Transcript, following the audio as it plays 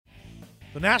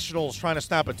The Nationals trying to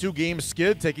snap a two-game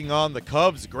skid, taking on the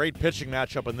Cubs. Great pitching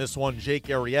matchup in this one. Jake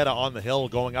Arrieta on the hill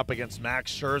going up against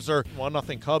Max Scherzer.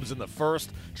 1-0 Cubs in the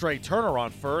first. Trey Turner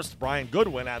on first. Brian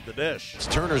Goodwin at the dish.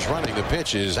 Turner's running. The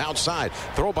pitch is outside.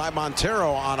 Throw by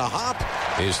Montero on a hop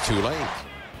is too late.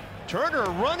 Turner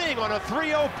running on a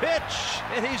 3-0 pitch,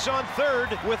 and he's on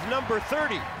third with number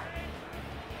 30.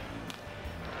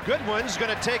 Goodwin's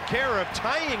going to take care of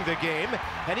tying the game,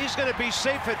 and he's going to be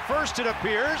safe at first, it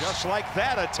appears. Just like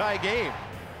that, a tie game.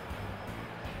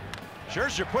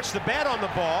 Scherzer puts the bat on the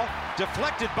ball,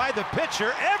 deflected by the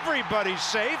pitcher. Everybody's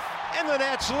safe, and the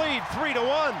Nats lead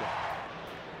 3-1.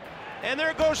 And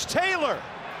there goes Taylor.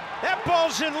 That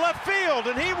ball's in left field,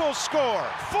 and he will score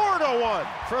 4-1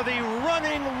 for the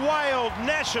running wild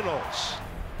Nationals.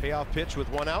 Payoff pitch with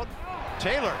one out.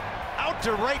 Taylor out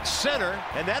to right center,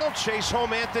 and that'll chase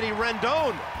home Anthony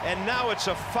Rendon. And now it's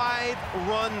a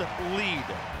 5-run lead.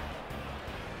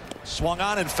 Swung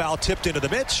on and foul tipped into the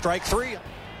mid. Strike three.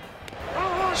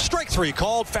 Strike three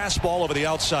called. Fastball over the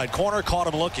outside corner.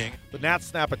 Caught him looking. The Nats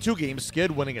snap a two-game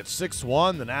skid, winning at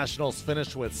 6-1. The Nationals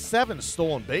finish with 7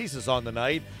 stolen bases on the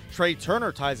night. Trey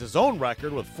Turner ties his own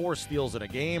record with 4 steals in a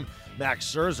game.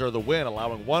 Max Scherzer the win,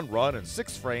 allowing 1 run in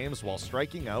 6 frames while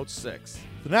striking out 6.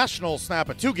 The Nationals snap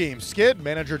a two-game skid.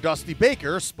 Manager Dusty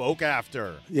Baker spoke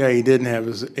after. Yeah, he didn't have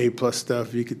his A-plus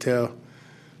stuff. You could tell.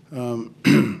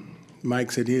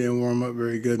 Mike said he didn't warm up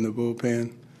very good in the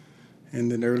bullpen. And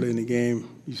then early in the game,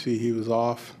 you see he was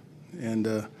off.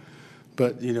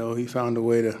 But, you know, he found a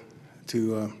way to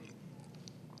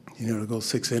go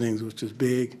 6 innings, which is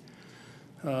big.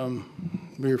 We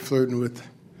were flirting with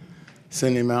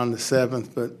sending him out in the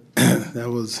 7th, but that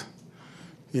was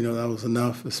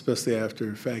enough, especially after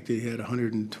the fact that he had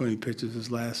 120 pitches his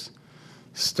last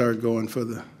start going for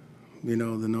the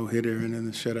no-hitter and then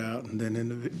the shutout, and then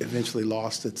eventually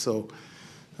lost it. So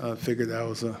I figured that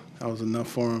was enough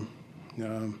for him.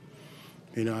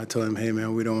 I told him, hey,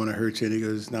 man, we don't want to hurt you. And he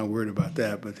goes, he's not worried about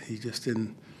that, but he just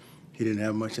didn't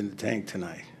have much in the tank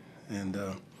tonight. And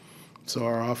so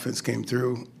our offense came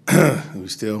through. We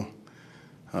still,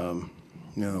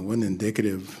 wasn't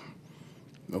indicative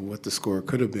of what the score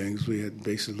could have been because we had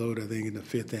bases loaded, I think, in the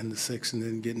 5th and the 6th,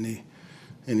 and didn't get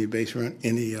any base run,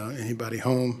 anybody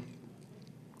home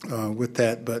with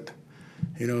that. But,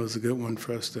 it was a good one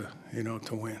for us to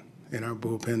win. And our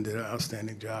bullpen did an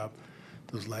outstanding job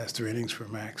those last 3 innings for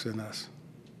Max and us.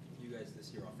 You guys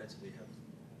this year offensively have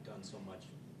done so much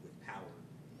with power.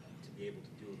 To be able to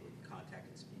do it with contact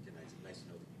and speed tonight, it's nice to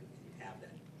know that you have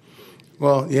that ability to do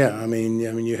Well, yeah, I mean,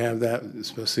 you have that,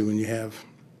 especially when you have,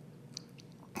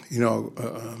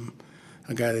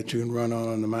 a guy that you can run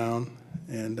on the mound,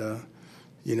 and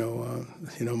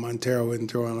Montero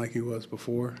isn't throwing like he was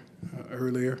before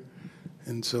earlier,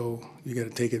 and so you got to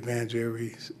take advantage of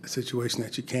every situation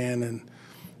that you can, and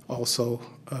also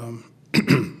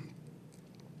you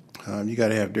got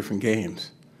to have different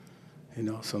games.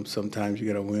 Sometimes you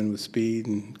got to win with speed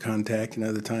and contact, and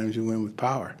other times you win with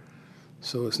power.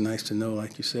 So it's nice to know,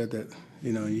 like you said, that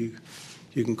you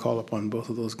can call upon both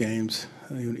of those games,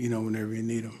 whenever you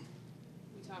need them.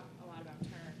 We talk a lot about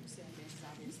Turner stealing bases,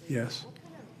 obviously. Yes. What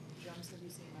kind of jumps have you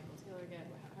seen Michael Taylor get?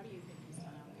 How do you think he's done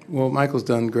out there? Well, Michael's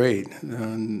done great,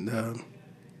 and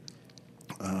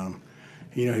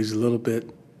he's a little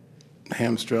bit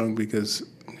hamstrung because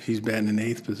he's batting in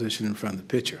 8th position in front of the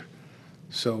pitcher.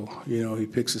 So he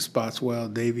picks his spots well.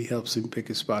 Davey helps him pick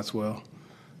his spots well.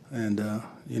 And,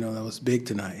 that was big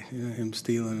tonight, him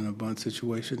stealing in a bunt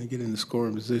situation to get in the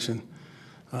scoring position.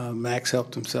 Max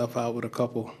helped himself out with a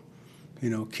couple,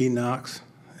 key knocks.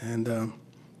 And,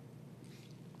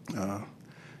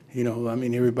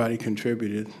 everybody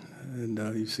contributed. And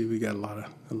you see we got a lot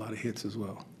of hits as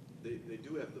well. They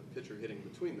do have the pitcher hitting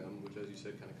between them, which, as you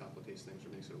said, kind of complicates things or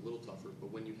makes it a little tougher.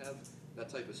 But when you have that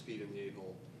type of speed in the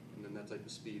 8-hole and then that type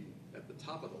of speed at the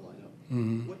top of the lineup,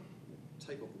 what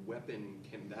type of weapon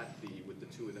can that be with the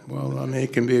two of them? Well,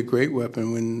 it can be a great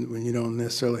weapon when you don't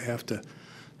necessarily have to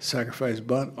sacrifice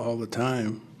bunt all the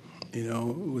time,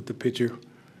 with the pitcher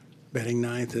batting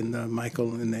 9th and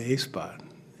Michael in the 8th spot.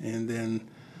 And then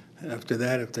after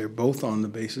that, if they're both on the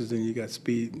bases, then you got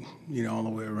speed, all the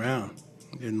way around.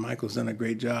 And Michael's done a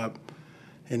great job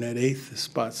in that 8th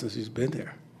spot since he's been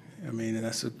there.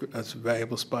 That's a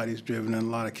valuable spot. He's driven in a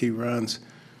lot of key runs.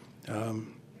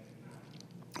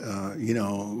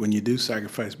 When you do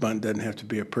sacrifice bunt, it doesn't have to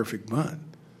be a perfect bunt,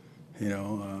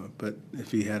 but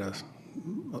if you had a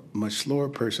much slower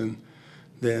person,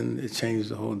 then it changes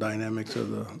the whole dynamics of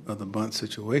the bunt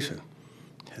situation.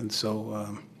 And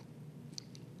so,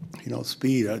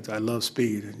 speed, I love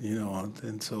speed,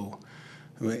 and so,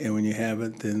 and when you have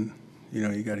it, then,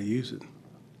 you got to use it.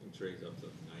 Trey's up to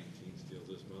 19 steals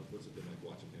this month. What's it been like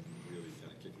watching him really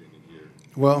kind of kick it into gear?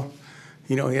 Well,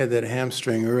 you know, he had that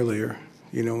hamstring earlier,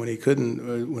 you know, when he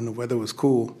couldn't, when the weather was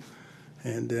cool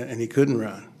and he couldn't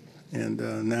run. And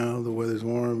now the weather's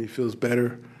warm, he feels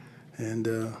better. And,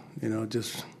 you know,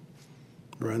 just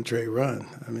run, Trey, run.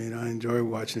 I mean, I enjoy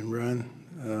watching him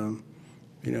run.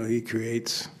 You know, he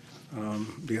creates.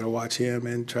 You got to watch him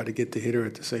and try to get the hitter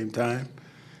at the same time.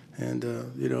 And,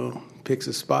 you know, picks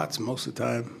his spots most of the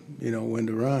time, you know, when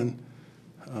to run.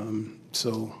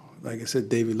 So, like I said,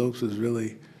 Davey Lopes has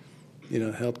really, you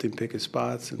know, helped him pick his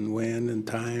spots and when and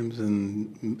times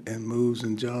and moves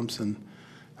and jumps. And,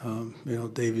 you know,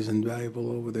 Davey's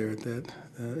invaluable over there at that,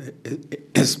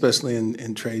 especially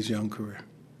in Trey's young career.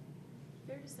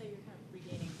 Fair to say you're kind of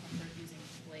regaining comfort using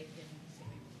Blake in some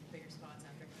bigger spots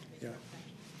after kind of Yeah.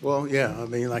 Well, yeah. I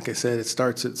mean, like I said, it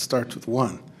starts with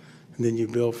one, and then you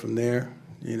build from there.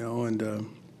 You know, and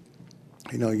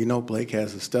you know Blake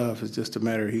has the stuff. It's just a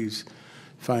matter of he's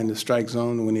finding the strike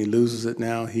zone. And when he loses it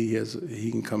now, he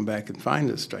can come back and find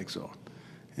the strike zone.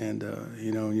 And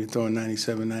you know, you're throwing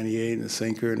 97, 98 and a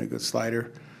sinker and a good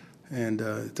slider, and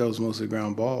throws mostly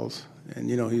ground balls. And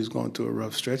you know, he was going through a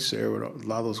rough stretch there where a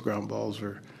lot of those ground balls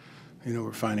were, you know,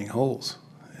 were finding holes.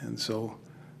 And so,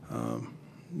 you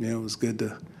know, it was good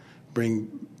to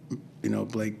bring, you know,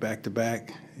 Blake back to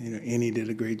back. You know, Annie did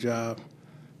a great job.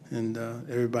 And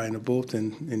everybody in the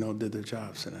bullpen, you know, did their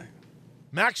jobs tonight.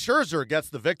 Max Scherzer gets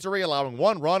the victory, allowing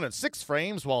 1 run in 6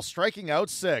 frames while striking out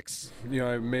 6. You know,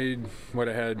 I made what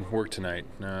I had work tonight.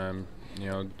 You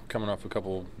know, coming off a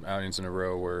couple outings in a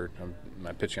row where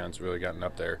my pitch count's really gotten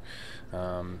up there.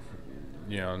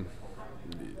 You know,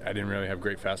 I didn't really have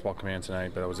great fastball command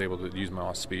tonight, but I was able to use my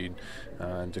off speed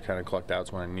to kind of collect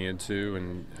outs when I needed to,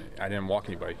 and I didn't walk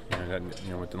anybody.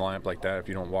 You know, with the lineup like that, if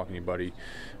you don't walk anybody,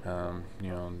 you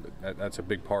know, that's a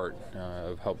big part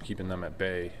of help keeping them at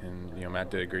bay. And you know,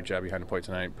 Matt did a great job behind the plate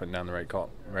tonight, putting down the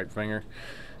right finger,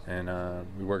 and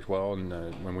we worked well. And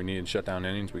when we needed shutdown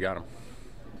innings, we got them.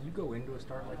 Do you go into a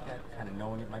start like that, kind of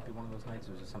knowing it might be one of those nights,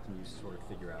 or is it something you sort of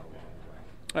figure out along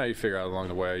the way? You figure out along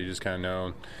the way. You just kind of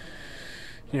know.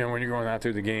 You know, when you're going out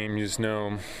through the game, you just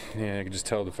know, you can just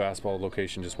tell the fastball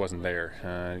location just wasn't there.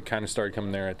 It kind of started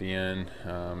coming there at the end,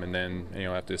 and then, you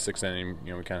know, after the 6th inning,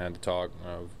 you know, we kind of had to talk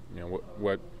of, you know,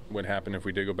 what would happen if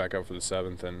we did go back out for the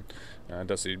 7th, and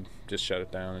Dusty just shut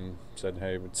it down and said,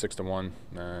 hey, it's 6-1,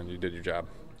 you did your job.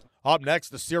 Up next,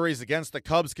 the series against the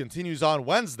Cubs continues on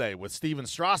Wednesday with Steven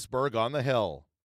Strasburg on the hill.